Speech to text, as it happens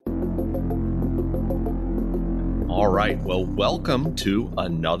All right. Well, welcome to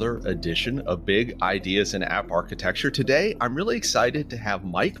another edition of Big Ideas in App Architecture. Today, I'm really excited to have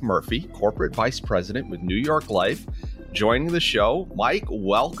Mike Murphy, Corporate Vice President with New York Life, joining the show. Mike,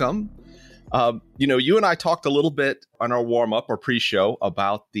 welcome. You and I talked a little bit on our warm-up or pre-show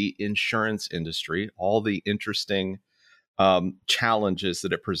about the insurance industry, all the interesting challenges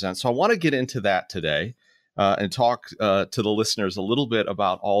that it presents. So I want to get into that today and talk to the listeners a little bit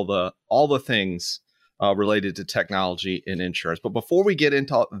about all the things related to technology and insurance. But before we get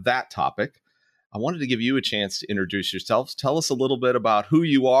into that topic, I wanted to give you a chance to introduce yourselves. Tell us a little bit about who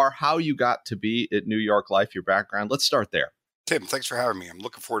you are, how you got to be at New York Life, your background. Let's start there. Tim, thanks for having me. I'm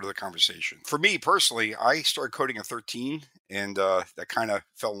looking forward to the conversation. For me personally, I started coding at 13 and that kind of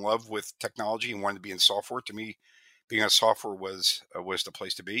fell in love with technology and wanted to be in software. To me, being in software was the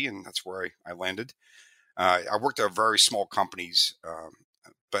place to be, and that's where I landed. I worked at very small companies,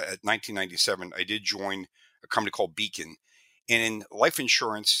 but at 1997, I did join a company called Beacon. And in life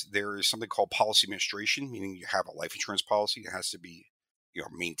insurance, there is something called policy administration, meaning you have a life insurance policy. It has to be,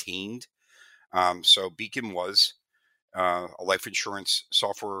 maintained. So Beacon was a life insurance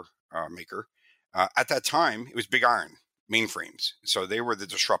software maker. At that time, it was Big Iron mainframes. So they were the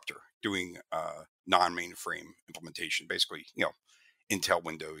disruptor doing non-mainframe implementation, basically, Intel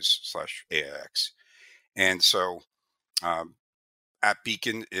Windows / AIX. And so at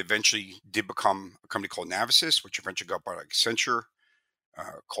Beacon, it eventually did become a company called Navisys, which eventually got bought by Accenture,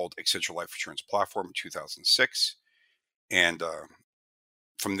 called Accenture Life Insurance Platform in 2006. And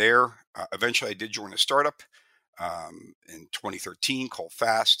from there, eventually I did join a startup in 2013 called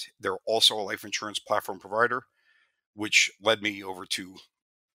Fast. They're also a life insurance platform provider, which led me over to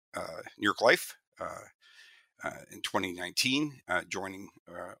New York Life in 2019, joining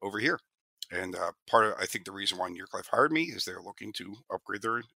over here. And I think the reason why New York Life hired me is they're looking to upgrade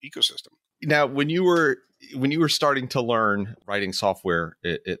their ecosystem. Now, when you were starting to learn writing software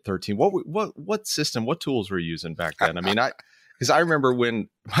at 13, what system, what tools were you using back then? I mean, because I remember when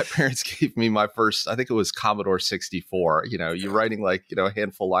my parents gave me my first, I think it was Commodore 64. You're writing a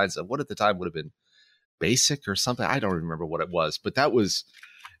handful of lines of what at the time would have been BASIC or something. I don't remember what it was, but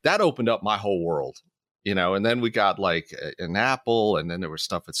that opened up my whole world. And then we got like an Apple, and then there was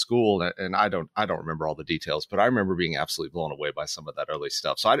stuff at school, and I don't remember all the details, but I remember being absolutely blown away by some of that early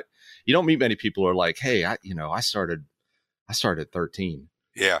stuff. So you don't meet many people who are like, hey, I started at 13.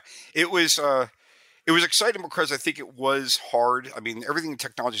 Yeah, it was exciting because I think it was hard. I mean, everything in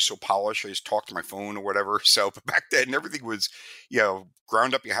technology is so polished. I just talked to my phone or whatever. So, but back then everything was,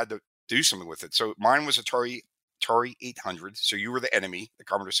 ground up. You had to do something with it. So mine was Atari 800. So you were the enemy, the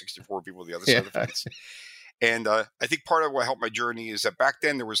Commodore 64 people, the other side of the fence. And I think part of what helped my journey is that back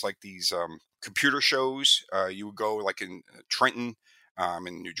then there was like these computer shows. You would go like in Trenton,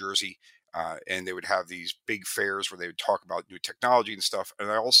 in New Jersey, and they would have these big fairs where they would talk about new technology and stuff.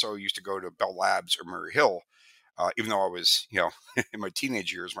 And I also used to go to Bell Labs or Murray Hill, even though I was, in my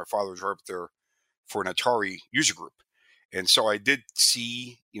teenage years. My father was right up there for an Atari user group. And so I did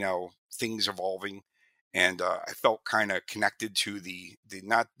see, things evolving. And I felt kind of connected to the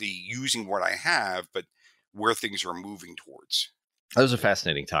not the using what I have, but where things are moving towards. Those are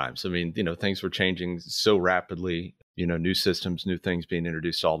fascinating times. I mean, things were changing so rapidly, new systems, new things being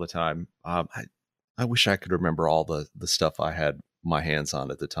introduced all the time. I wish I could remember all the stuff I had my hands on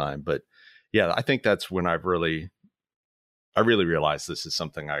at the time. But yeah, I think that's when I really realized this is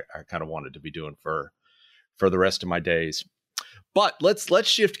something I kind of wanted to be doing for the rest of my days. But let's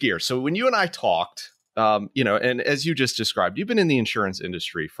shift gears. So when you and I talked, and as you just described, you've been in the insurance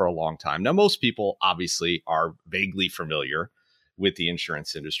industry for a long time. Now, most people obviously are vaguely familiar with the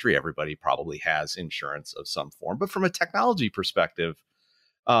insurance industry. Everybody probably has insurance of some form. But from a technology perspective,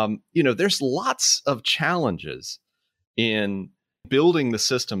 there's lots of challenges in building the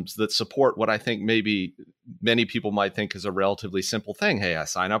systems that support what I think maybe many people might think is a relatively simple thing. Hey, I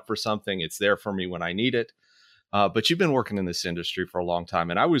sign up for something. It's there for me when I need it. But you've been working in this industry for a long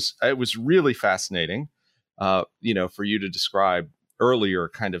time. And it was really fascinating, for you to describe earlier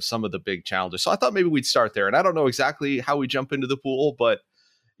kind of some of the big challenges. So I thought maybe we'd start there. And I don't know exactly how we jump into the pool, but,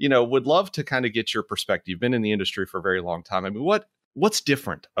 would love to kind of get your perspective. You've been in the industry for a very long time. I mean, what's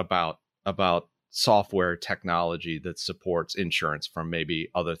different about software technology that supports insurance from maybe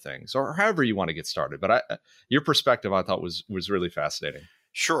other things, or however you want to get started? But your perspective, I thought was really fascinating.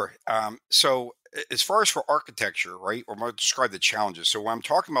 Sure. So as far as for architecture, right, or I'm going to describe the challenges. So when I'm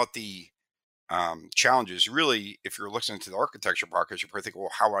talking about the challenges, really, if you're listening to the architecture podcast, you're probably thinking,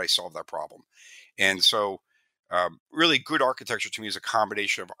 well, how would I solve that problem? And so really good architecture to me is a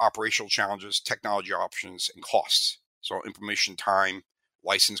combination of operational challenges, technology options, and costs. So implementation time,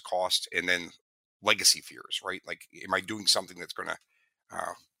 license cost, and then legacy fears, right? Like, am I doing something that's going to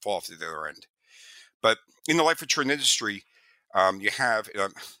fall off to the other end? But in the life insurance industry, you have.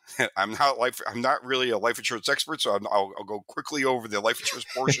 I'm not really a life insurance expert, so I'll go quickly over the life insurance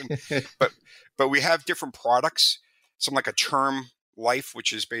portion. But we have different products. Something like a term life,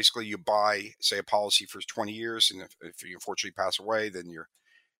 which is basically you buy, say, a policy for 20 years, and if you unfortunately pass away,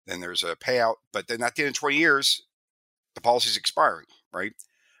 then there's a payout. But then at the end of 20 years, the policy's expiring, right?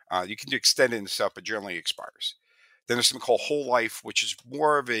 You can extend it and stuff, but generally expires. Then there's something called whole life, which is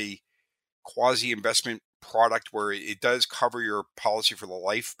more of a quasi investment product where it does cover your policy for the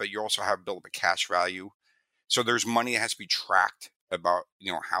life, but you also have built up a cash value. So there's money that has to be tracked about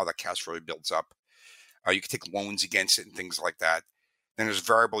how that cash value builds up. You can take loans against it and things like that. Then there's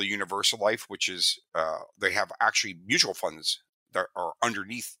variable universal life, which is they have actually mutual funds that are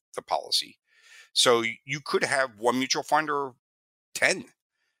underneath the policy. So you could have one mutual fund or 10.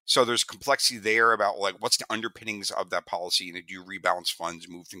 So there's complexity there about like what's the underpinnings of that policy, and do you rebalance funds,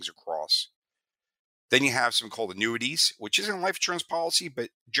 move things across. Then you have something called annuities, which isn't a life insurance policy, but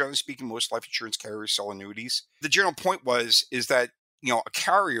generally speaking, most life insurance carriers sell annuities. The general point is that a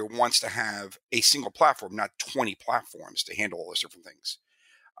carrier wants to have a single platform, not 20 platforms to handle all those different things.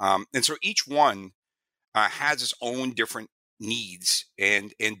 And so each one has its own different needs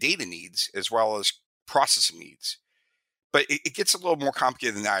and data needs, as well as processing needs. But it gets a little more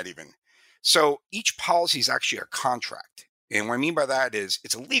complicated than that even. So each policy is actually a contract. And what I mean by that is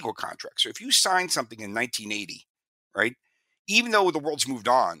it's a legal contract. So if you sign something in 1980, right, even though the world's moved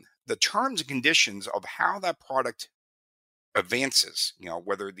on, the terms and conditions of how that product advances,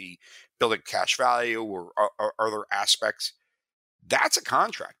 whether the building cash value or other aspects, that's a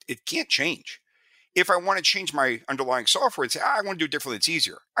contract. It can't change. If I want to change my underlying software and say, I want to do it differently, it's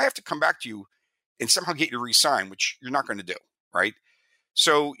easier, I have to come back to you and somehow get you to re-sign, which you're not going to do, right?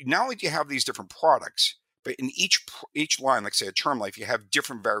 So not only do you have these different products, but in each line, like say a term life, you have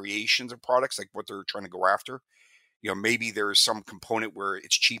different variations of products, like what they're trying to go after. Maybe there's some component where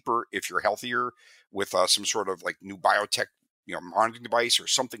it's cheaper if you're healthier with some sort of like new biotech, monitoring device or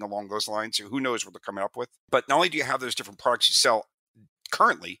something along those lines. So who knows what they're coming up with? But not only do you have those different products you sell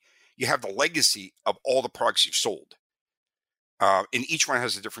currently, you have the legacy of all the products you've sold. And each one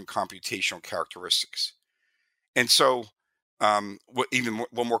has a different computational characteristics. And so what even a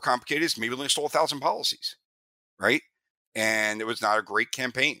little more complicated is maybe only sold 1,000 policies, right? And it was not a great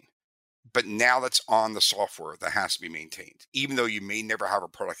campaign. But now that's on the software that has to be maintained, even though you may never have a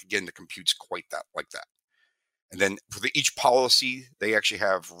product again that computes quite that like that. And then for each policy, they actually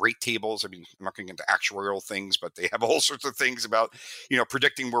have rate tables. I mean, I'm not going to get into actuarial things, but they have all sorts of things about,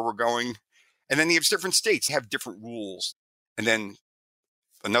 predicting where we're going. And then you have different states have different rules. And then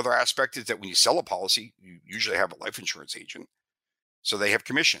another aspect is that when you sell a policy, you usually have a life insurance agent. So they have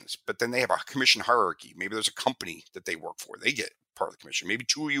commissions, but then they have a commission hierarchy. Maybe there's a company that they work for. They get part of the commission. Maybe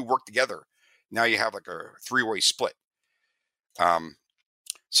two of you work together. Now you have like a three-way split.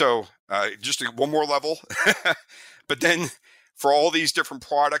 So just one more level. But then for all these different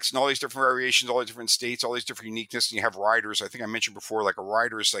products and all these different variations, all these different states, all these different uniqueness, and you have riders. I think I mentioned before, like a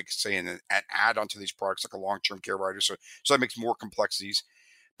rider is like saying an add-on to these products, like a long-term care rider. So that makes more complexities.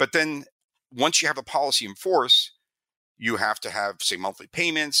 But then once you have a policy in force, you have to have, say, monthly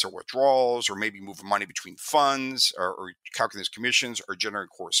payments or withdrawals, or maybe move money between funds, or calculate commissions, or generate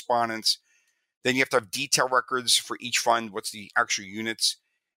correspondence. Then you have to have detail records for each fund. What's the actual units?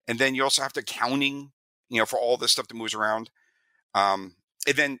 And then you also have to accounting, for all this stuff that moves around. And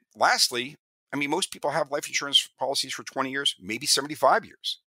then lastly, I mean, most people have life insurance policies for 20 years, maybe 75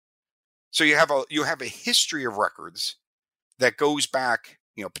 years. So you have a history of records that goes back,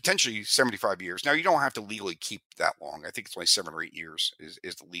 potentially 75 years. Now, you don't have to legally keep that long. I think it's only 7 or 8 years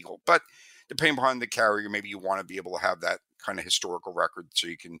is the legal. But depending upon the carrier, maybe you want to be able to have that kind of historical record so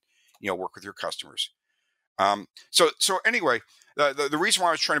you can, work with your customers. So anyway, the reason why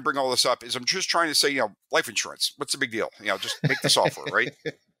I was trying to bring all this up is I'm just trying to say, life insurance, what's the big deal? Just make the software, right?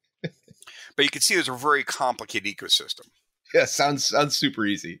 But you can see there's a very complicated ecosystem. Yeah, sounds super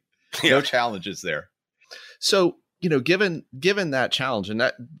easy. Yeah. No challenges there. So, given that challenge, and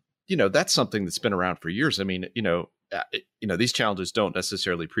that, that's something that's been around for years. I mean, these challenges don't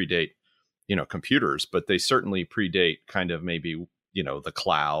necessarily predate, computers, but they certainly predate kind of maybe, the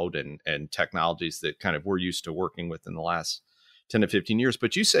cloud and technologies that kind of we're used to working with in the last 10 to 15 years.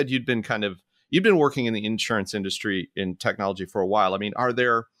 But you said you've been working in the insurance industry in technology for a while. I mean,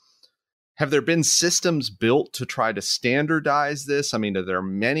 have there been systems built to try to standardize this? I mean, are there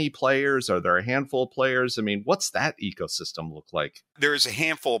many players? Are there a handful of players? I mean, what's that ecosystem look like? There's a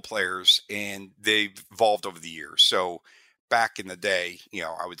handful of players, and they've evolved over the years. So back in the day,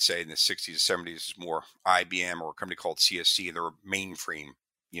 I would say in the 60s, 70s, is more IBM or a company called CSC. They were mainframe,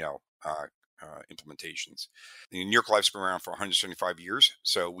 you know, uh, implementations. The New York Life's been around for 175 years,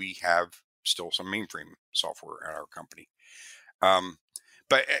 so we have still some mainframe software at our company. Um,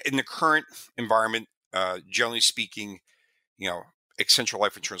 but in the current environment, generally speaking, you know, Accenture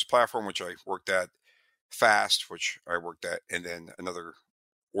Life Insurance Platform, which I worked at, Fast, which I worked at, and then another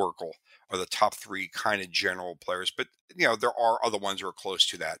Oracle are the top three kind of general players. But there are other ones who are close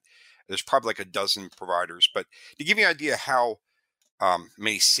to that. There's probably like a dozen providers. But to give you an idea how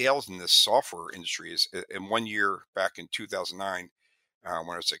many sales in this software industry is, in 1 year back in 2009, when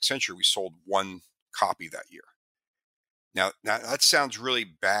I was at Accenture, we sold one copy that year. Now that sounds really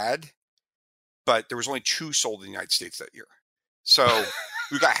bad, but there was only two sold in the United States that year. So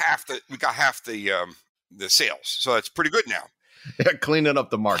we got half the sales. So that's pretty good now. Yeah, cleaning up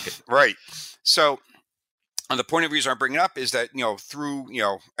the market. Right. So, and the point of reason I bring it up is that through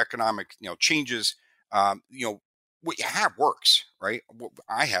economic changes, what you have works, right? What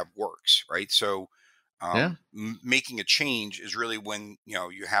I have works, right? So, Yeah. making a change is really when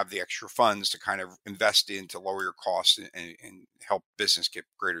you have the extra funds to kind of invest in to lower your costs and help business get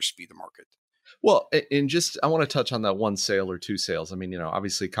greater speed to market. Well, and just I want to touch on that one sale or two sales. I mean,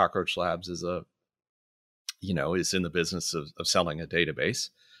 obviously Cockroach Labs is is in the business of selling a database.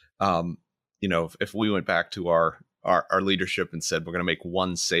 If we went back to our leadership and said we're going to make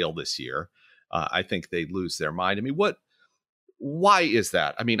one sale this year, I think they'd lose their mind. I mean, why is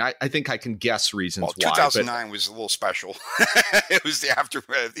that? I mean, I think I can guess reasons why. 2009 but was a little special. It was the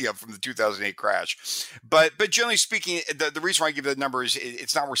aftermath, from the 2008 crash. But generally speaking, the reason why I give that number is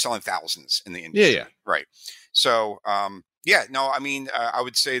it's not we're selling thousands in the industry. Yeah. Right. So, no, I mean, I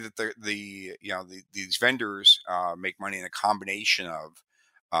would say that these vendors make money in a combination of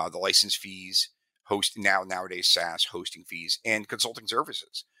the license fees, nowadays SaaS hosting fees, and consulting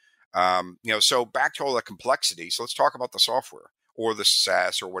services. So back to all that complexity. So let's talk about the software or the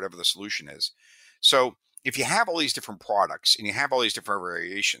SaaS or whatever the solution is. So if you have all these different products and you have all these different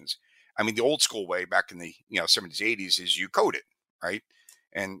variations, I mean, the old school way back in the 70s, 80s is you code it, right?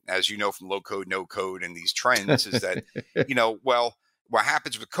 And as you know from low code, no code, and these trends is that, well, what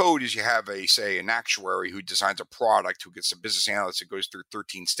happens with code is you have an actuary who designs a product, who gets a business analyst that goes through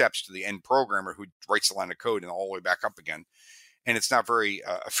 13 steps to the end programmer who writes the line of code and all the way back up again. And it's not very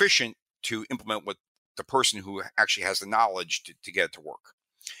efficient to implement what the person who actually has the knowledge to get it to work.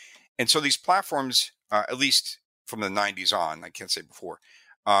 And so these platforms, at least from the 90s on, I can't say before,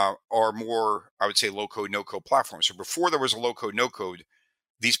 are more, I would say, low code, no code platforms. So before there was a low code, no code,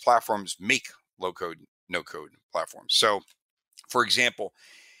 these platforms make low code, no code platforms. So, for example,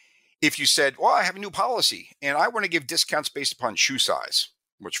 if you said, well, I have a new policy and I want to give discounts based upon shoe size,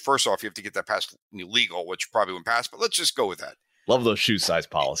 which first off, you have to get that past legal, which probably wouldn't pass, but let's just go with that. Love those shoe size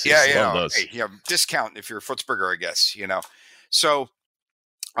policies. Yeah. Love those. Hey, discount if your foot's bigger, I guess, So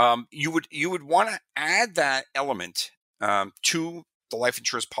you would want to add that element to the life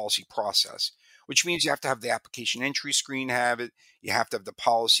insurance policy process, which means you have to have the application entry screen have it. You have to have the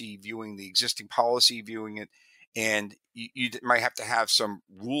policy viewing the existing policy viewing it. And you might have to have some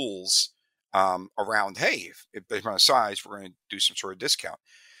rules around, hey, if based on size, we're going to do some sort of discount.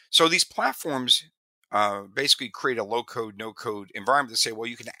 So these platforms basically create a low code, no code environment to say, well,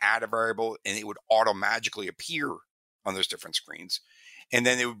 you can add a variable and it would automatically appear on those different screens. And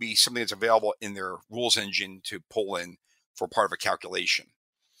then it would be something that's available in their rules engine to pull in for part of a calculation.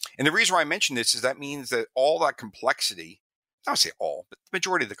 And the reason why I mention this is that means that all that complexity, I don't say all, but the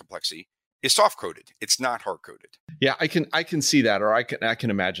majority of the complexity is soft coded. It's not hard coded. Yeah, I can see that, or I can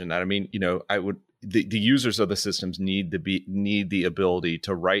imagine that. I mean, the users of the systems need the ability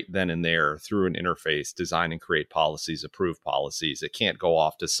to write then and there through an interface, design and create policies, approve policies. It can't go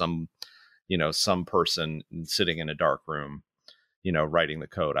off to some person sitting in a dark room, writing the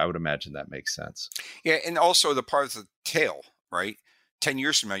code. I would imagine that makes sense. Yeah, and also the part of the tail, right? 10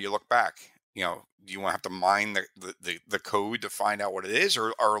 years from now, you look back, do you want to have to mine the code to find out what it is,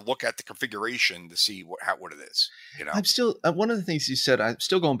 or look at the configuration to see what it is? I'm still one of the things you said. I'm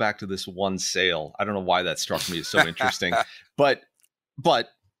still going back to this one sale. I don't know why that struck me as so interesting, but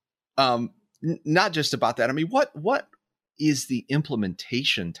not just about that. I mean, what is the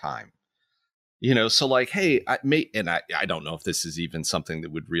implementation time? So like, hey, I don't know if this is even something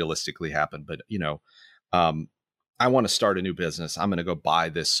that would realistically happen, but I want to start a new business. I'm going to go buy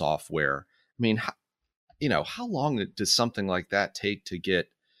this software. I mean, how long does something like that take to get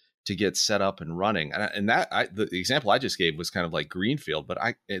set up and running? And the example I just gave was kind of like greenfield, but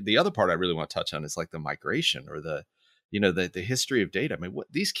the other part I really want to touch on is like the migration or the history of data. I mean,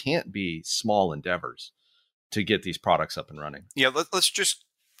 these can't be small endeavors. to get these products up and running. Yeah, let's just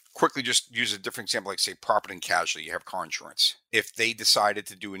quickly just use a different example, like say property and casualty. You have car insurance. If they decided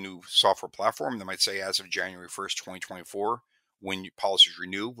to do a new software platform, they might say as of January 1st, 2024, when your policies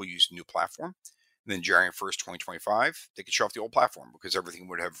renew, we'll use the new platform. And then January 1st, 2025, they could shut off the old platform because everything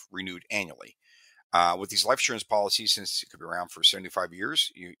would have renewed annually. With these life insurance policies, since it could be around for 75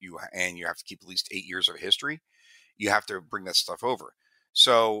 years, you have to keep at least 8 years of history. You have to bring that stuff over.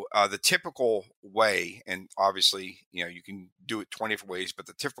 So the typical way, and obviously, you can do it 20 different ways, but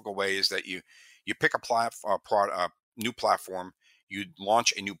the typical way is that you pick new platform, you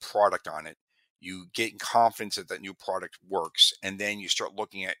launch a new product on it, you get confidence that that new product works, and then you start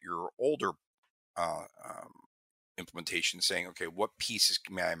looking at your older uh, um, implementation, saying, okay, what pieces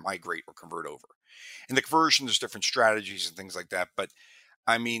may I migrate or convert over? And the conversion, there's different strategies and things like that. But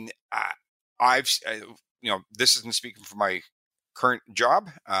I mean, this isn't speaking for my current job,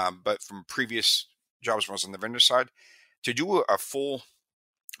 but from previous jobs when I was on the vendor side, to do a full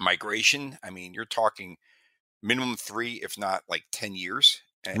migration, I mean, you're talking minimum 3, if not like 10 years.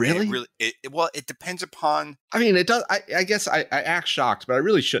 And it Really? really, well, it depends upon. I mean, it does. I guess I act shocked, but I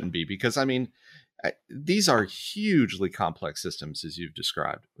really shouldn't be, because I mean, these are hugely complex systems, as you've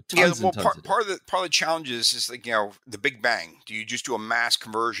described, with Yeah, tons and well, tons of data. part of the challenge is like, the big bang. Do you just do a mass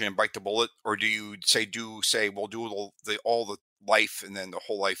conversion and bite the bullet, or do you say we'll do all the life and then the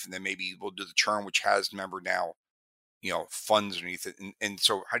whole life, and then maybe we'll do the term, which has, remember now, funds underneath it, and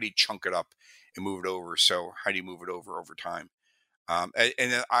so how do you chunk it up and move it over? So how do you move it over time? And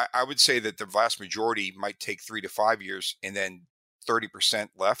then I would say that the vast majority might take 3 to 5 years, and then 30%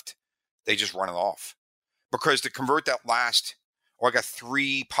 left, they just run it off, because to convert that last, oh, I got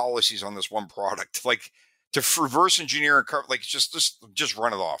 3 policies on this one product, like to reverse engineer and cover, like just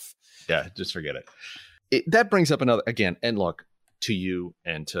run it off. Yeah, just forget it. That brings up another, again, and look, to you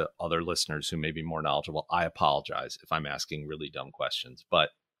and to other listeners who may be more knowledgeable, I apologize if I'm asking really dumb questions, but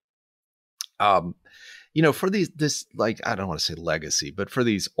um, for this, like, I don't want to say legacy, but for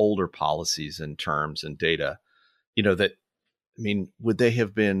these older policies and terms and data, that, I mean, would they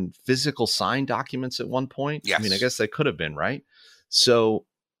have been physical signed documents at one point? I mean, I Yes. guess they could have been, right? So,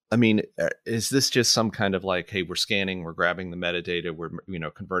 I mean, is this just some kind of like, hey, we're scanning, we're grabbing the metadata, we're,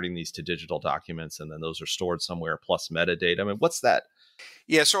 converting these to digital documents, and then those are stored somewhere plus metadata? I mean, what's that?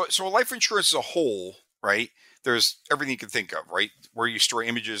 Yeah. So life insurance as a whole, right? There's everything you can think of, right? Where you store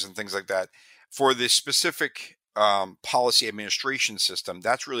images and things like that. For this specific policy administration system,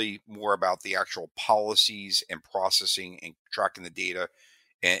 that's really more about the actual policies and processing and tracking the data,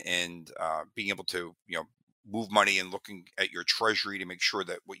 and being able to move money and looking at your treasury to make sure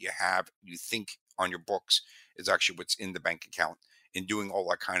that what you think on your books is actually what's in the bank account, and doing all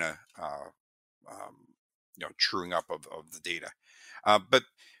that kind of um, truing up of the data. But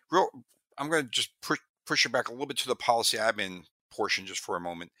real, I'm going to just push it back a little bit to the policy admin portion just for a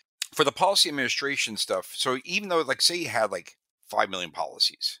moment. For the policy administration stuff, so even though, like, say you had like 5 million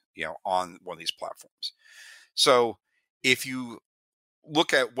policies, on one of these platforms, so if you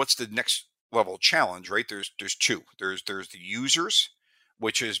look at what's the next level challenge, right? There's two. There's the users,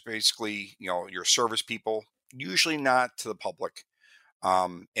 which is basically your service people, usually not to the public,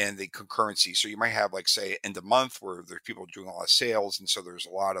 and the concurrency. So you might have, like, say, end of month where there's people doing a lot of sales, and so there's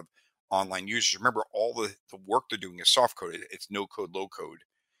a lot of online users. Remember, all the work they're doing is soft coded. It's no code, low code.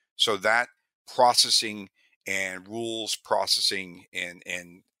 So that processing and rules processing and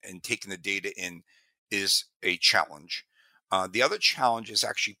taking the data in is a challenge. The other challenge is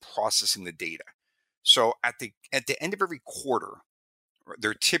actually processing the data. So at the end of every quarter,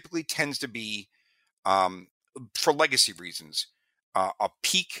 there typically tends to be, um, for legacy reasons, a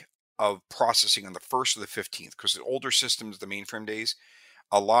peak of processing on the 1st or the 15th, because the older systems, the mainframe days,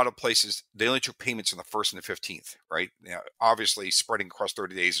 a lot of places they only took payments on the 1st and the 15th, right? Obviously spreading across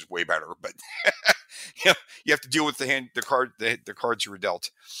 30 days is way better, but you have to deal with the cards you were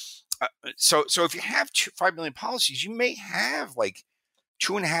dealt. So if you have 5 million policies, you may have like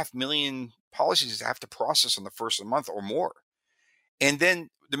 2.5 million policies to have to process on the 1st of the month or more. And then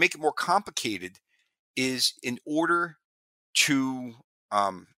to make it more complicated is, in order to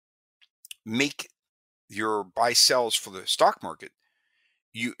um, make your buy sells for the stock market,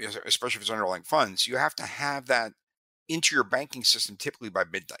 especially if it's underlying funds, you have to have that into your banking system typically by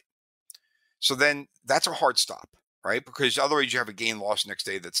midnight. So then that's a hard stop, right? Because otherwise you have a gain loss next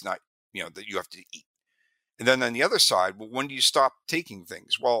day that's not, that you have to eat. And then on the other side, well, when do you stop taking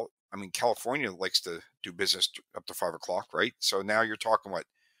things? Well, I mean, California likes to do business up to 5 o'clock, right? So now you're talking, what,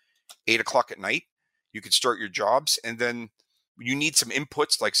 8 o'clock at night? You could start your jobs, and then you need some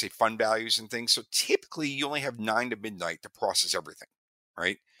inputs like, say, fund values and things. So typically you only have 9 to midnight to process everything,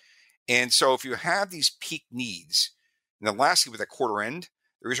 right? And so if you have these peak needs, and then lastly with that quarter end,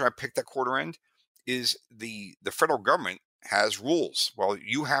 the reason why I picked that quarter end is the federal government has rules. Well,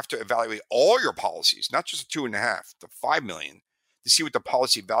 you have to evaluate all your policies, not just the 2.5, the 5 million, to see what the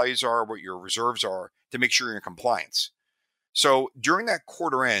policy values are, what your reserves are, to make sure you're in compliance. So during that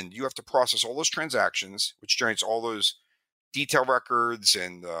quarter end, you have to process all those transactions, which generates all those detail records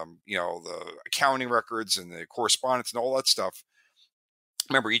and the accounting records and the correspondence and all that stuff.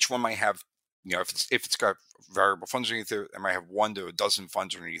 Remember, each one might have, if it's got variable funds underneath it, it might have 1 to 12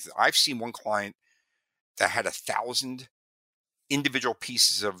 funds underneath it. I've seen one client that had 1,000 individual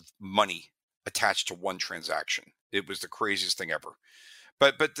pieces of money attached to one transaction. It was the craziest thing ever.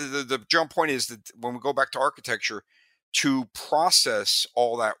 But the general point is that when we go back to architecture, to process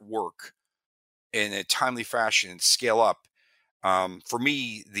all that work in a timely fashion and scale up, for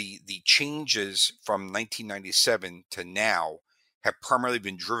me, the changes from 1997 to now have primarily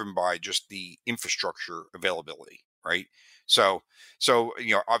been driven by just the infrastructure availability, right? So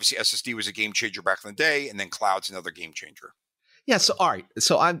obviously SSD was a game changer back in the day, and then cloud's another game changer. Yeah. So all right.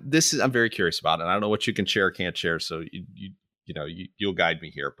 So I'm very curious about it. I don't know what you can share or can't share. So you'll guide me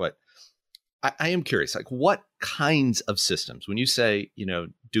here. But I am curious, like what kinds of systems, when you say,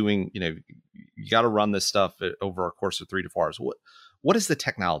 doing, you got to run this stuff over a course of 3 to 4 hours. What is the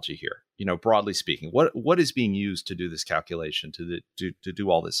technology here? Broadly speaking, what is being used to do this calculation, to do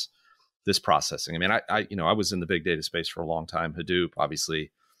all this processing? I mean, I was in the big data space for a long time. Hadoop,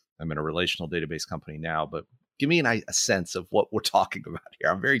 obviously, I'm in a relational database company now, but give me a sense of what we're talking about here.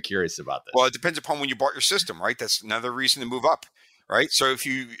 I'm very curious about this. Well, it depends upon when you bought your system, right? That's another reason to move up, right? So if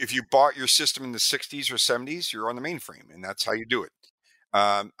you bought your system in the 60s or 70s, you're on the mainframe, and that's how you do it.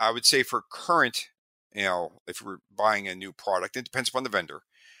 I would say for current, if we're buying a new product, it depends upon the vendor.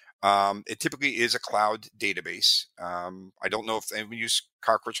 It typically is a cloud database. I don't know if anyone use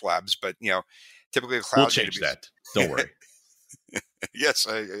Cockroach Labs, but typically a cloud We'll change database. that. Don't worry. Yes,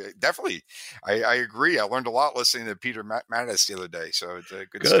 I definitely. I agree. I learned a lot listening to Peter Mattis the other day, so it's good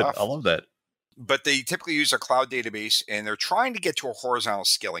Good. I stuff. love that. But they typically use a cloud database, and they're trying to get to a horizontal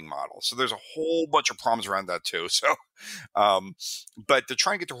scaling model. So there's a whole bunch of problems around that too. So, but they're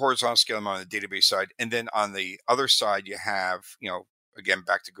trying to get to horizontal scaling on the database side, and then on the other side, you have, again,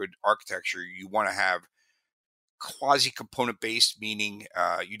 back to good architecture, you want to have quasi component based, meaning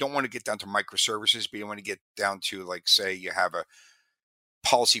you don't want to get down to microservices, but you want to get down to, like, say you have a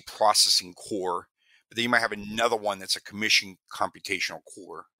policy processing core, but then you might have another one that's a commission computational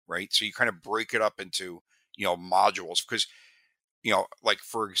core, right? So you kind of break it up into, modules, because, like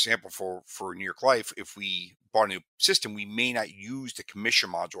for example, for New York Life, if we bought a new system, we may not use the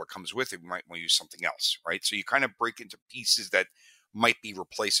commission module that comes with it. We might want to use something else, right? So you kind of break into pieces that might be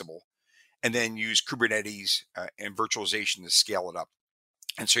replaceable, and then use Kubernetes and virtualization to scale it up.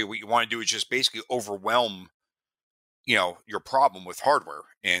 And so what you want to do is just basically overwhelm your problem with hardware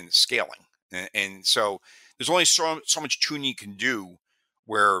and scaling. And so there's only so much tuning you can do,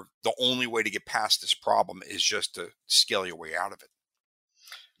 where the only way to get past this problem is just to scale your way out of it.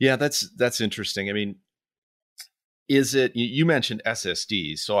 Yeah, that's interesting. I mean, is it, you mentioned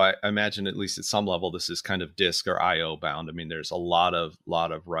SSDs, so I imagine at least at some level this is kind of disk or IO bound. I mean, there's a lot of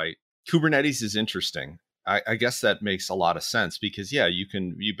right. Kubernetes is interesting. I guess that makes a lot of sense, because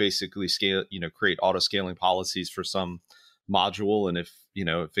you basically scale, create auto scaling policies for some module, and if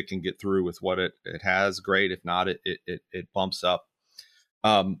it can get through with what it has, great. If not, it bumps up.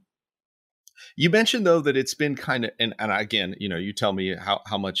 You mentioned though that it's been kind of, and again, you tell me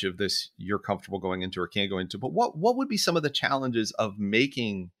how much of this you're comfortable going into or can't go into, but what would be some of the challenges of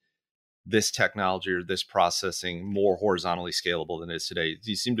making this technology or this processing more horizontally scalable than it is today?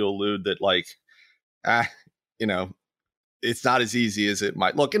 You seem to allude that, like, you know, it's not as easy as it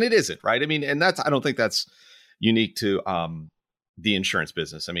might look, and it isn't, right? I mean, and I don't think that's unique to the insurance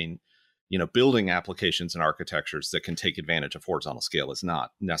business. I mean, building applications and architectures that can take advantage of horizontal scale is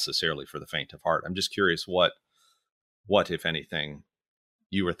not necessarily for the faint of heart. I'm just curious what, if anything,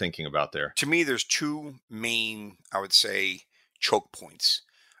 you were thinking about there. To me, there's two main, I would say, choke points.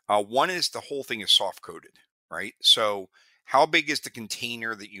 One is the whole thing is soft coded, right? So how big is the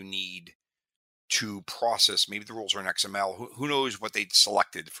container that you need to process? Maybe the rules are in XML. Who knows what they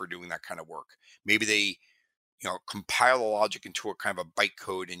selected for doing that kind of work? Maybe they compile the logic into a kind of a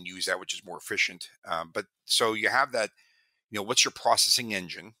bytecode and use that, which is more efficient. But so you have that, what's your processing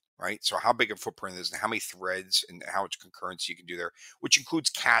engine, right? So how big a footprint is, and how many threads, and how much concurrency you can do there, which includes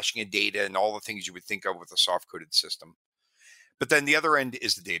caching of data and all the things you would think of with a soft coded system. But then the other end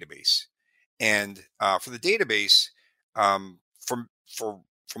is the database. And for the database, from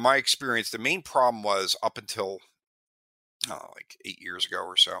my experience, the main problem was, up until like 8 years ago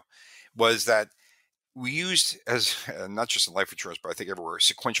or so, was that we used as not just in life insurance, but I think everywhere,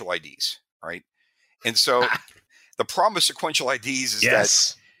 sequential IDs, right? And so the problem with sequential IDs is that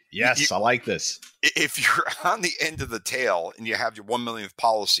Yes. you, Yes. I like this. if you're on the end of the tail and you have your 1 millionth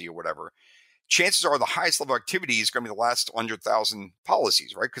policy or whatever, chances are the highest level of activity is going to be the last 100,000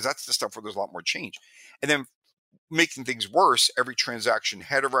 policies, right? Because that's the stuff where there's a lot more change. And then making things worse, every transaction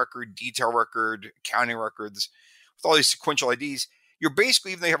header record, detail record, accounting records, with all these sequential IDs, you're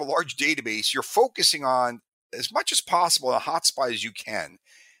basically, even though you have a large database, you're focusing on as much as possible a hotspot as you can.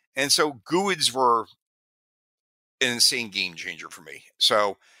 And so GUIDs were an insane game changer for me.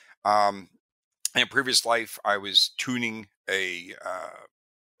 So, um, in a previous life, I was tuning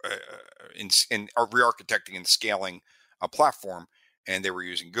re-architecting and scaling a platform, and they were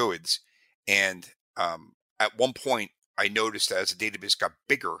using GUIDs. And at one point, I noticed that as the database got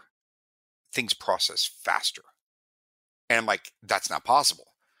bigger, things process faster. And I'm like, that's not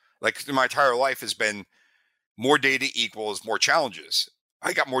possible. Like my entire life has been more data equals more challenges.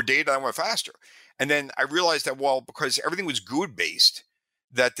 I got more data, I went faster. And then I realized that, well, because everything was GUID based,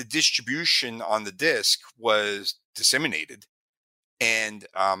 that the distribution on the disk was disseminated, and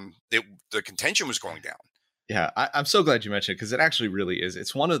the contention was going down. Yeah, I'm so glad you mentioned it, because it actually really is.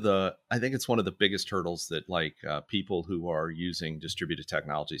 It's one of the, I think it's one of the biggest hurdles that people who are using distributed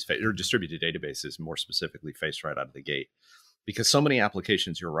technologies or distributed databases more specifically face right out of the gate, because so many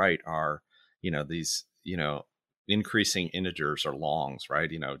applications, you're right, are, these, increasing integers or longs, right?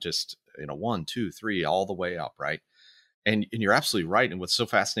 Just, 1, 2, 3, all the way up. Right. And you're absolutely right. And what's so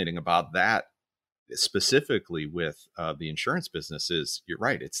fascinating about that, specifically with the insurance business, is you're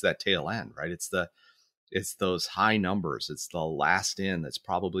right. It's that tail end, right? It's those high numbers. It's the last in that's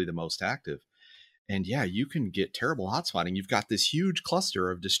probably the most active. And yeah, you can get terrible hotspotting. You've got this huge cluster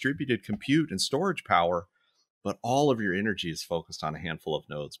of distributed compute and storage power, but all of your energy is focused on a handful of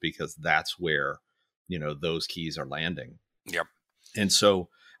nodes, because that's where, those keys are landing. Yep. And so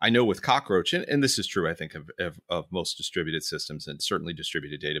I know with Cockroach, and this is true, I think, of most distributed systems, and certainly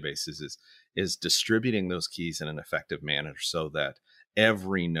distributed databases, is distributing those keys in an effective manner so that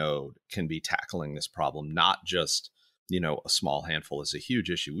every node can be tackling this problem, not just, a small handful. Is a huge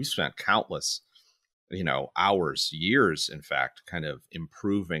issue. We've spent countless, hours, years, in fact, kind of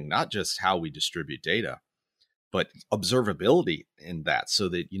improving not just how we distribute data, but observability in that, so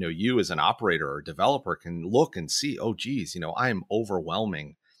that, you as an operator or developer can look and see, oh, geez, I am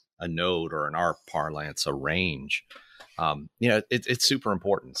overwhelming a node, or in our parlance, a range. It's super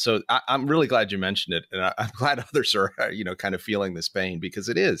important. So I'm really glad you mentioned it. And I'm glad others are, kind of feeling this pain, because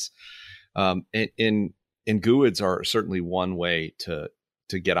it is. In GUIDs are certainly one way to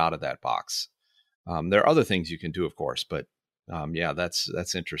get out of that box. There are other things you can do, of course, but yeah,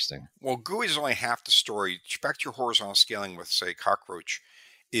 that's interesting. Well, GUI is only half the story. Back to your horizontal scaling with, say, Cockroach,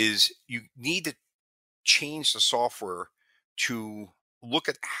 is you need to change the software to look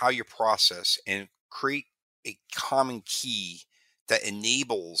at how you process and create a common key that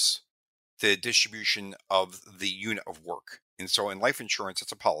enables the distribution of the unit of work. And so in life insurance,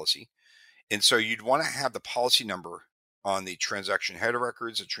 it's a policy. And so you'd want to have the policy number on the transaction header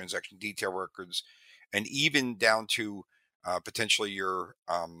records, the transaction detail records, and even down to potentially your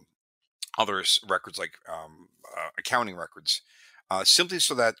records like accounting records, simply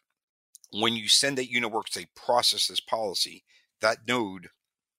so that when you send that unit work to say process this policy, that node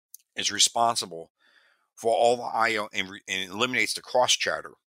is responsible for all the IO, and eliminates the cross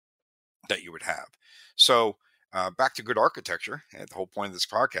chatter that you would have. So back to good architecture, and the whole point of this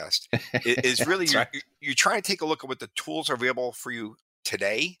podcast is really That's right. you're trying to take a look at what the tools are available for you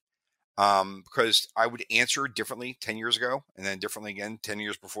today. Because I would answer differently 10 years ago, and then differently again 10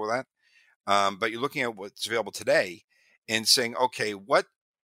 years before that. But you're looking at what's available today and saying, okay, what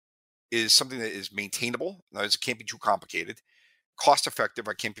is something that is maintainable? Now, it can't be too complicated, cost effective.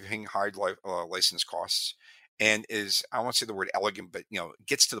 I can't be paying high license costs, and is, I won't say the word elegant, but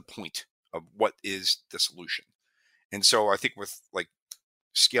gets to the point of what is the solution. And so I think with like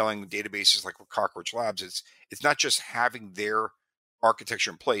scaling databases like with Cockroach Labs, it's not just having their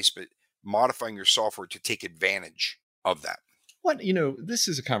architecture in place, but modifying your software to take advantage of that. This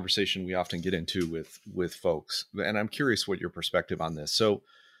is a conversation we often get into with folks, and I'm curious what your perspective on this. So,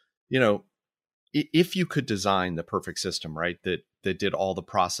 you know, if you could design the perfect system, right, that did all the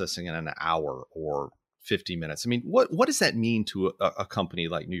processing in an hour or 50 minutes, I mean, what does that mean to a company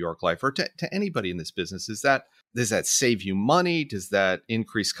like New York Life, or to anybody in this business? Does that save you money? Does that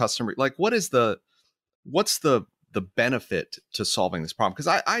increase customer? Like, what's the benefit to solving this problem? Because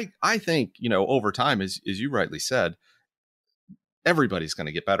I think, over time, as you rightly said, everybody's going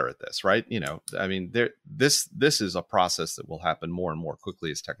to get better at this, right? I mean, this is a process that will happen more and more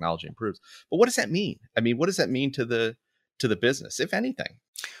quickly as technology improves. But what does that mean? I mean, what does that mean to the business, if anything?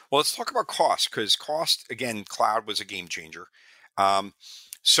 Well, let's talk about cost, because cost, again, cloud was a game changer. Um,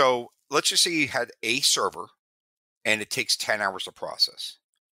 so let's just say you had a server and it takes 10 hours to process,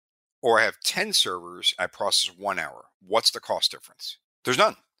 or I have 10 servers, I process 1 hour. What's the cost difference? There's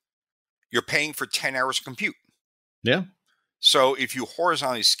none. You're paying for 10 hours of compute. Yeah. So if you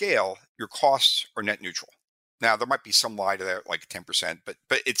horizontally scale, your costs are net neutral. Now, there might be some lie to that, like 10%, but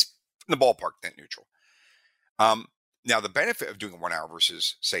it's in the ballpark net neutral. Um, Now, the benefit of doing 1 hour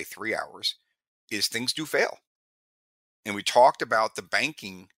versus, say, 3 hours is things do fail. And we talked about the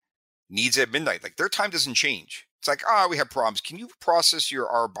banking needs at midnight. Like, their time doesn't change. It's like, we have problems. Can you process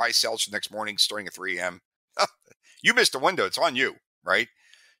our buy sells for next morning starting at 3 a.m.? You missed a window. It's on you, right?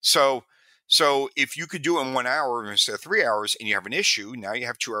 So, so if you could do it in 1 hour instead of 3 hours, and you have an issue, now you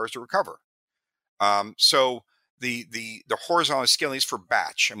have 2 hours to recover. So the horizontal scaling is for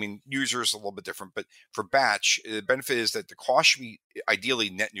batch. I mean, users a little bit different, but for batch, the benefit is that the cost should be ideally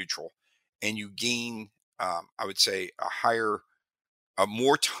net neutral, and you gain, I would say,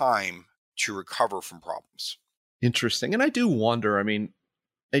 more time to recover from problems. Interesting. And I do wonder, I mean,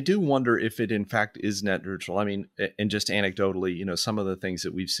 I do wonder if it in fact is net neutral. I mean, and just anecdotally, some of the things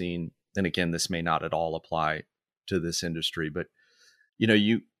that we've seen, and again, this may not at all apply to this industry, but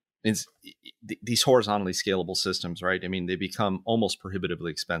you it's, these horizontally scalable systems, right? I mean, they become almost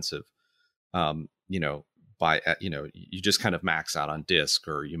prohibitively expensive. Um, you know, you just kind of max out on disk,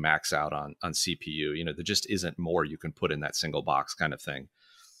 or you max out on CPU. There just isn't more you can put in that single box kind of thing.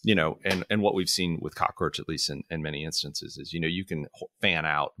 And what we've seen with Cockroach, at least in many instances, is you can fan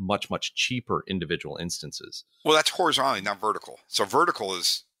out much cheaper individual instances. Well, that's horizontally, not vertical. So vertical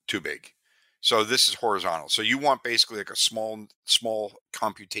is too big. So this is horizontal. So you want basically like a small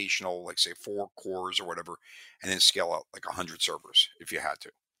computational, like say 4 cores or whatever, and then scale out like 100 servers if you had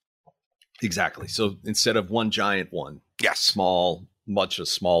to. Exactly. So instead of one giant one, Yes. much of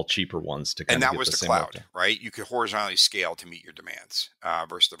small, cheaper ones to And kind of that get was the the same work cloud, done. right? You could horizontally scale to meet your demands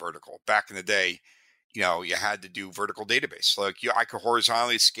versus the vertical. Back in the day, you had to do vertical database. Like I could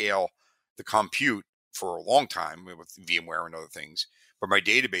horizontally scale the compute for a long time with VMware and other things, but my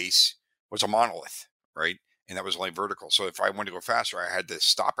database was a monolith, right? And that was only vertical. So if I wanted to go faster, I had to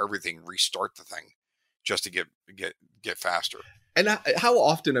stop everything, restart the thing, just to get faster. And how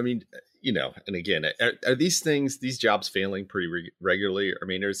often? I mean, and again, are these jobs failing pretty regularly? I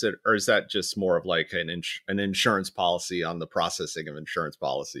mean, or is that just more of like an insurance policy on the processing of insurance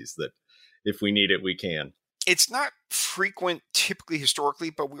policies that if we need it, we can? It's not frequent typically historically,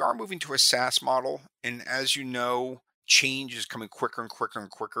 but we are moving to a SaaS model. And as you know, change is coming quicker and quicker and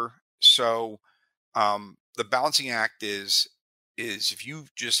quicker. So the balancing act is if you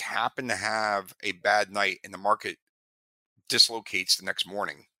just happen to have a bad night and the market dislocates the next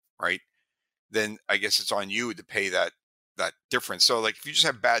morning, right? Then I guess it's on you to pay that difference. So like if you just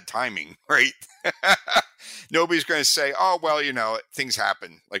have bad timing, right? Nobody's going to say, "Oh, well, things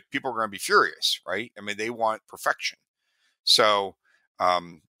happen." Like people are going to be furious, right? I mean, they want perfection. So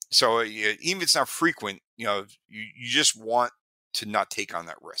um even if it's not frequent, you just want to not take on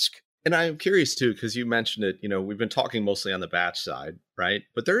that risk. And I'm curious too, because you mentioned it. We've been talking mostly on the batch side, right?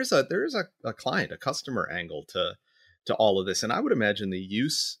 But there is a client, a customer angle to all of this, and I would imagine the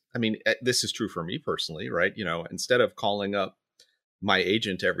use. I mean, this is true for me personally, right? Instead of calling up my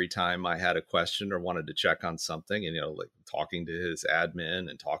agent every time I had a question or wanted to check on something, and like talking to his admin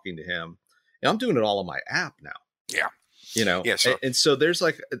and talking to him, I'm doing it all on my app now. Yeah. Yeah. And so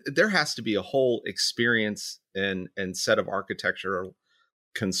there has to be a whole experience and set of architectural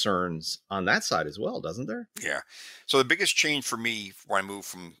concerns on that side as well, doesn't there? Yeah. So the biggest change for me when I moved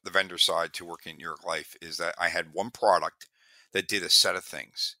from the vendor side to working at New York Life is that I had one product that did a set of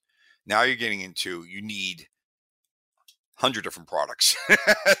things. Now you're getting into you need 100 different products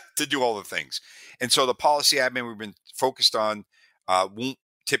to do all the things. And so the policy admin we've been focused on won't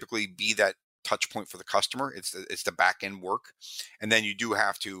typically be that touch point for the customer. It's the back end work. And then you do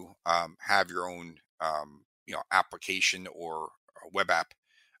have to have your own application or a web app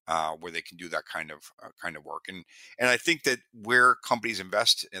where they can do that kind of work. And I think that where companies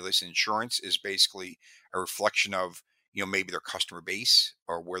invest, at least in insurance, is basically a reflection of maybe their customer base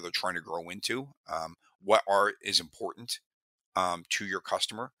or where they're trying to grow into. What is important to your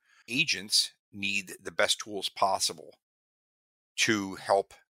customer. Agents need the best tools possible to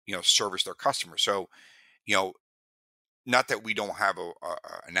help service their customers. So you know not that we don't have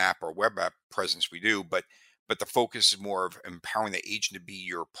an app or web app presence, we do, but the focus is more of empowering the agent to be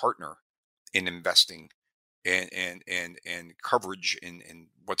your partner in investing and coverage and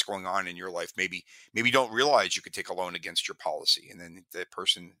what's going on in your life. Maybe you don't realize you could take a loan against your policy, and then that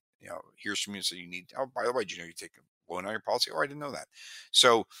person hears from you and says you need. Oh, by the way, did you know you take a loan on your policy? Oh, I didn't know that.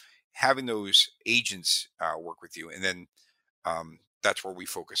 So having those agents work with you, and then that's where we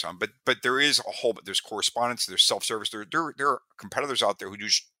focus on. But there is a whole. But there's correspondence. There's self service. There are competitors out there who do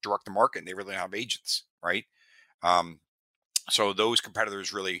direct the market, and they really don't have agents, right? Um, so those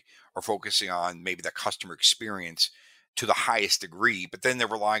competitors really are focusing on maybe the customer experience to the highest degree, but then they're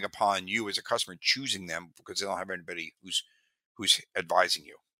relying upon you as a customer choosing them because they don't have anybody who's advising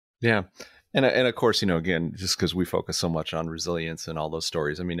you. Yeah. And of course, again, just because we focus so much on resilience and all those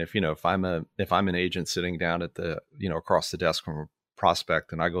stories. I mean, if I'm an agent sitting down at the, across the desk from a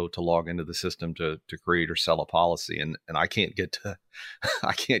prospect and I go to log into the system to create or sell a policy and I can't get to,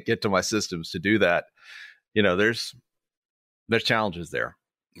 I can't get to my systems to do that, there's challenges there,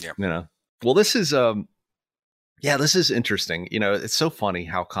 Yeah. Well, this is interesting. It's so funny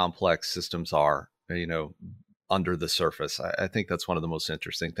how complex systems are, under the surface. I think that's one of the most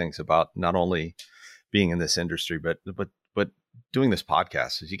interesting things about not only being in this industry, but doing this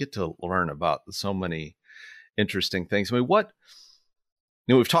podcast is you get to learn about so many interesting things. I mean,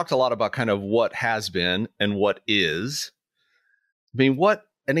 we've talked a lot about kind of what has been and what is. I mean,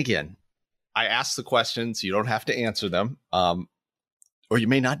 and again, I ask the questions, you don't have to answer them. Or you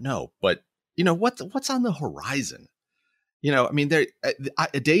may not know, but what's on the horizon? I mean,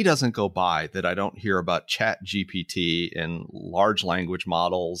 a day doesn't go by that I don't hear about Chat GPT and large language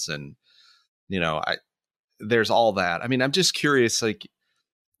models, and there's all that. I mean, I'm just curious, like,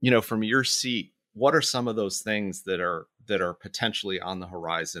 from your seat, what are some of those things that are potentially on the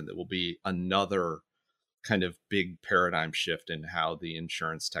horizon that will be another kind of big paradigm shift in how the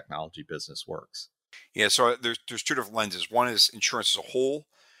insurance technology business works? Yeah. So there's two different lenses. One is insurance as a whole,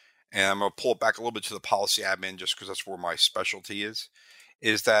 and I'm going to pull it back a little bit to the policy admin just because that's where my specialty is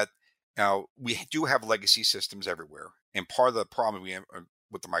that now we do have legacy systems everywhere. And part of the problem we have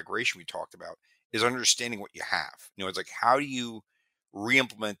with the migration we talked about is understanding what you have. It's like, how do you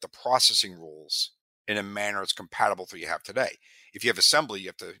re-implement the processing rules in a manner that's compatible with what you have today? If you have assembly, you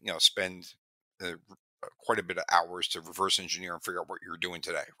have to, spend quite a bit of hours to reverse engineer and figure out what you're doing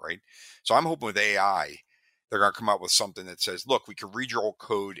today, right? So I'm hoping with AI, they're going to come up with something that says, look, we can read your old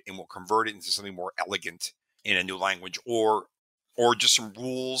code and we'll convert it into something more elegant in a new language, or just some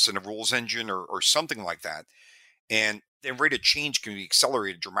rules in a rules engine, or something like that. And the rate of change can be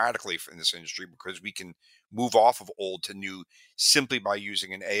accelerated dramatically in this industry because we can move off of old to new simply by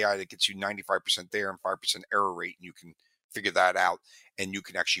using an AI that gets you 95% there and 5% error rate. And you can figure that out and you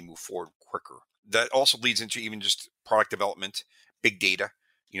can actually move forward quicker. That also leads into even just product development, big data,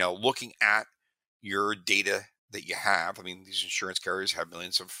 looking at your data that you have. I mean, these insurance carriers have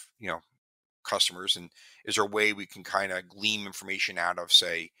millions of, customers. And is there a way we can kind of glean information out of,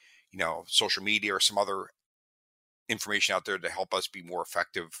 say, social media or some other information out there to help us be more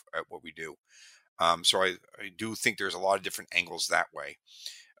effective at what we do? So I do think there's a lot of different angles that way.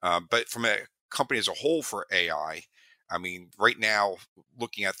 But from a company as a whole for I mean, right now,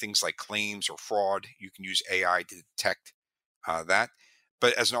 looking at things like claims or fraud, you can use AI to detect that.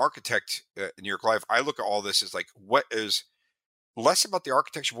 But as an architect in your life, I look at all this as like, what is less about the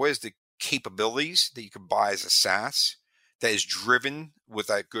architecture, what is the capabilities that you can buy as a SaaS that is driven with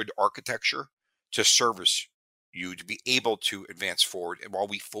that good architecture to service you to be able to advance forward, and while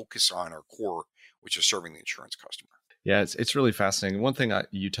we focus on our core, which is serving the insurance customer. Yeah, it's really fascinating. One thing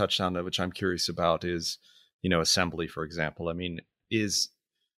you touched on, which I'm curious about, is assembly, for example. I mean,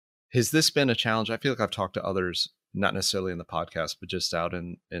 has this been a challenge? I feel like I've talked to others, not necessarily in the podcast, but just out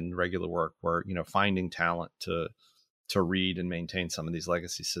in regular work, where finding talent to read and maintain some of these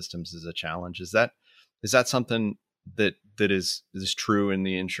legacy systems is a challenge. Is that something that is true in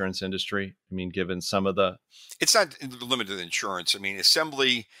the insurance industry? I mean, given some of the It's not limited to insurance. I mean,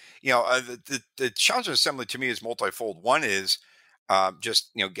 assembly, the challenge of assembly to me is multifold. One is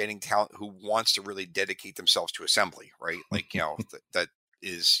just, getting talent who wants to really dedicate themselves to assembly, right? Like, that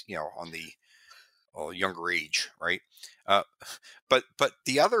is, on the younger age, right? Uh, but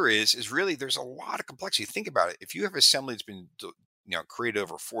the other is really there's a lot of complexity. Think about it. If you have assembly that's been created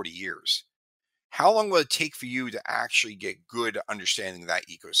over 40 years, how long will it take for you to actually get good understanding of that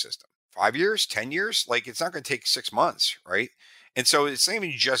ecosystem? 5 years, 10 years? Like, it's not going to take 6 months, right? And so it's not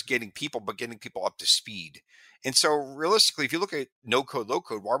even just getting people, but getting people up to speed. And so realistically, if you look at no code, low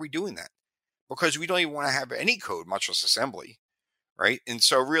code, why are we doing that? Because we don't even want to have any code, much less assembly, right? And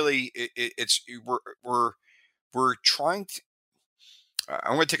so really, it's we're trying to.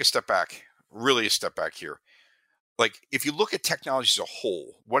 I'm going to take a step back, really a step back here. Like, if you look at technology as a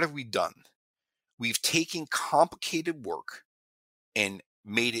whole, what have we done? we've taken complicated work and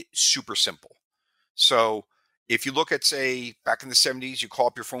made it super simple. So if you look at, say, back in the 70s, you call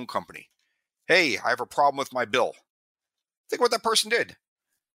up your phone company. Hey, I have a problem with my bill. Think what that person did.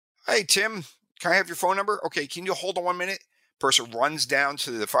 Hey, Tim, can I have your phone number? Okay, can you hold on 1 minute? Person runs down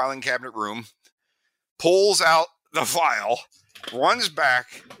to the filing cabinet room, pulls out the file, runs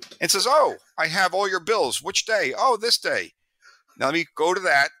back, and says, oh, I have all your bills. Which day? Oh, this day. Now let me go to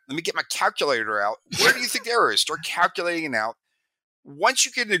that. Let me get my calculator out. Where do you think the error is? Start calculating it out. Once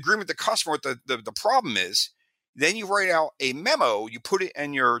you get an agreement with the customer what the problem is, then you write out a memo, you put it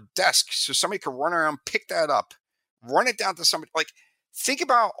in your desk so somebody can run around, pick that up, run it down to somebody. Like, think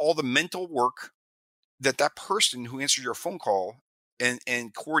about all the mental work that person who answered your phone call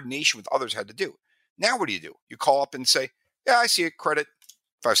and coordination with others had to do. Now what do? You call up and say, yeah, I see it, credit,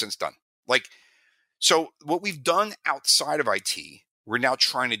 5 cents, done. Like, so what we've done outside of IT, we're now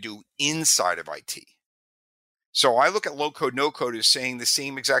trying to do inside of IT. So I look at low code, no code as saying the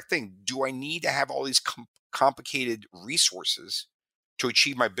same exact thing. Do I need to have all these complicated resources to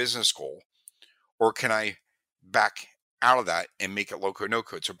achieve my business goal? Or can I back out of that and make it low code, no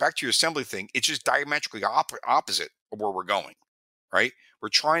code? So back to your assembly thing, it's just diametrically opposite of where we're going, right? We're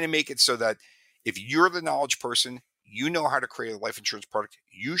trying to make it so that if you're the knowledge person, you know how to create a life insurance product,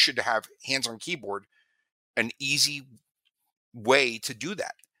 you should have hands on keyboard, an easy way to do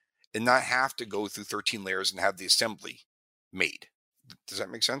that and not have to go through 13 layers and have the assembly made. Does that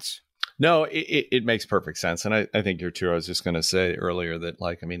make sense? No, it makes perfect sense. And I think you're true. I was just going to say earlier that,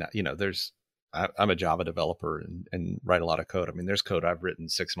 like, I mean, I'm a Java developer and write a lot of code. I mean, there's code I've written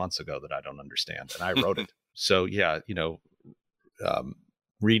 6 months ago that I don't understand, and I wrote it. So yeah,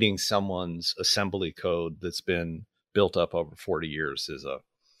 reading someone's assembly code that's been built up over 40 years is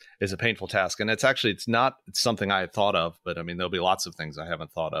a painful task. And it's not something I had thought of, but I mean, there'll be lots of things I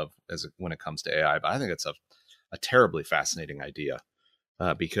haven't thought of when it comes to AI, but I think it's a terribly fascinating idea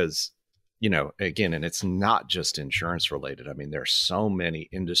because, again, and it's not just insurance related. I mean, there's so many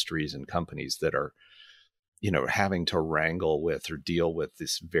industries and companies that are, having to wrangle with or deal with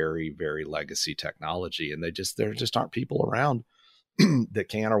this very, very legacy technology. And there just aren't people around that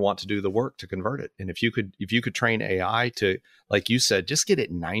can or want to do the work to convert it. And if you could train AI to, like you said, just get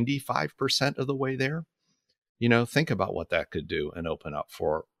it 95% of the way there, think about what that could do and open up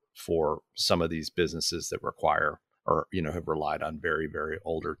for some of these businesses that require or, have relied on very, very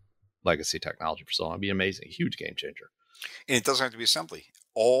older legacy technology for so long. It'd be amazing, a huge game changer. And it doesn't have to be assembly.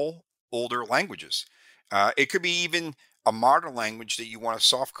 All older languages. It could be even a modern language that you want to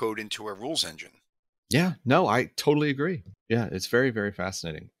soft code into a rules engine. Yeah, no, I totally agree. Yeah, it's very, very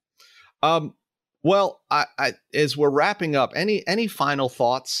fascinating. Well, I as we're wrapping up, any final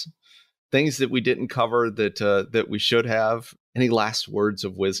thoughts, things that we didn't cover that we should have? Any last words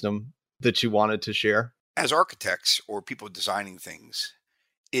of wisdom that you wanted to share? As architects or people designing things,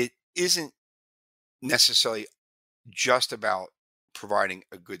 it isn't necessarily just about providing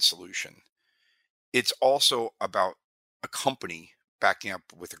a good solution. It's also about a company backing up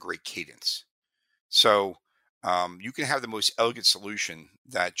with a great cadence. So you can have the most elegant solution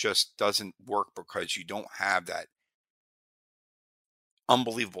that just doesn't work because you don't have that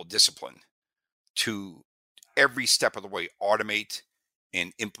unbelievable discipline to every step of the way automate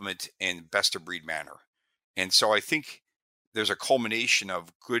and implement in best of breed manner. And so I think there's a culmination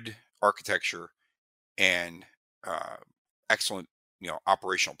of good architecture and excellent,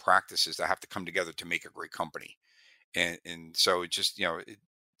 operational practices that have to come together to make a great company. And so it just,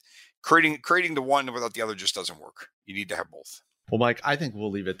 creating the one without the other just doesn't work. You need to have both. Well, Mike, I think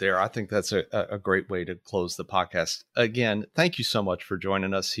we'll leave it there. I think that's a great way to close the podcast. Again, thank you so much for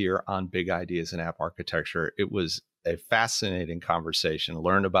joining us here on Big Ideas in App Architecture. It was a fascinating conversation.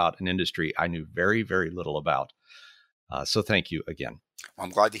 Learn about an industry I knew very, very little about. So thank you again. I'm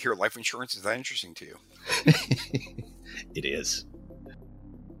glad to hear life insurance is that interesting to you. It is.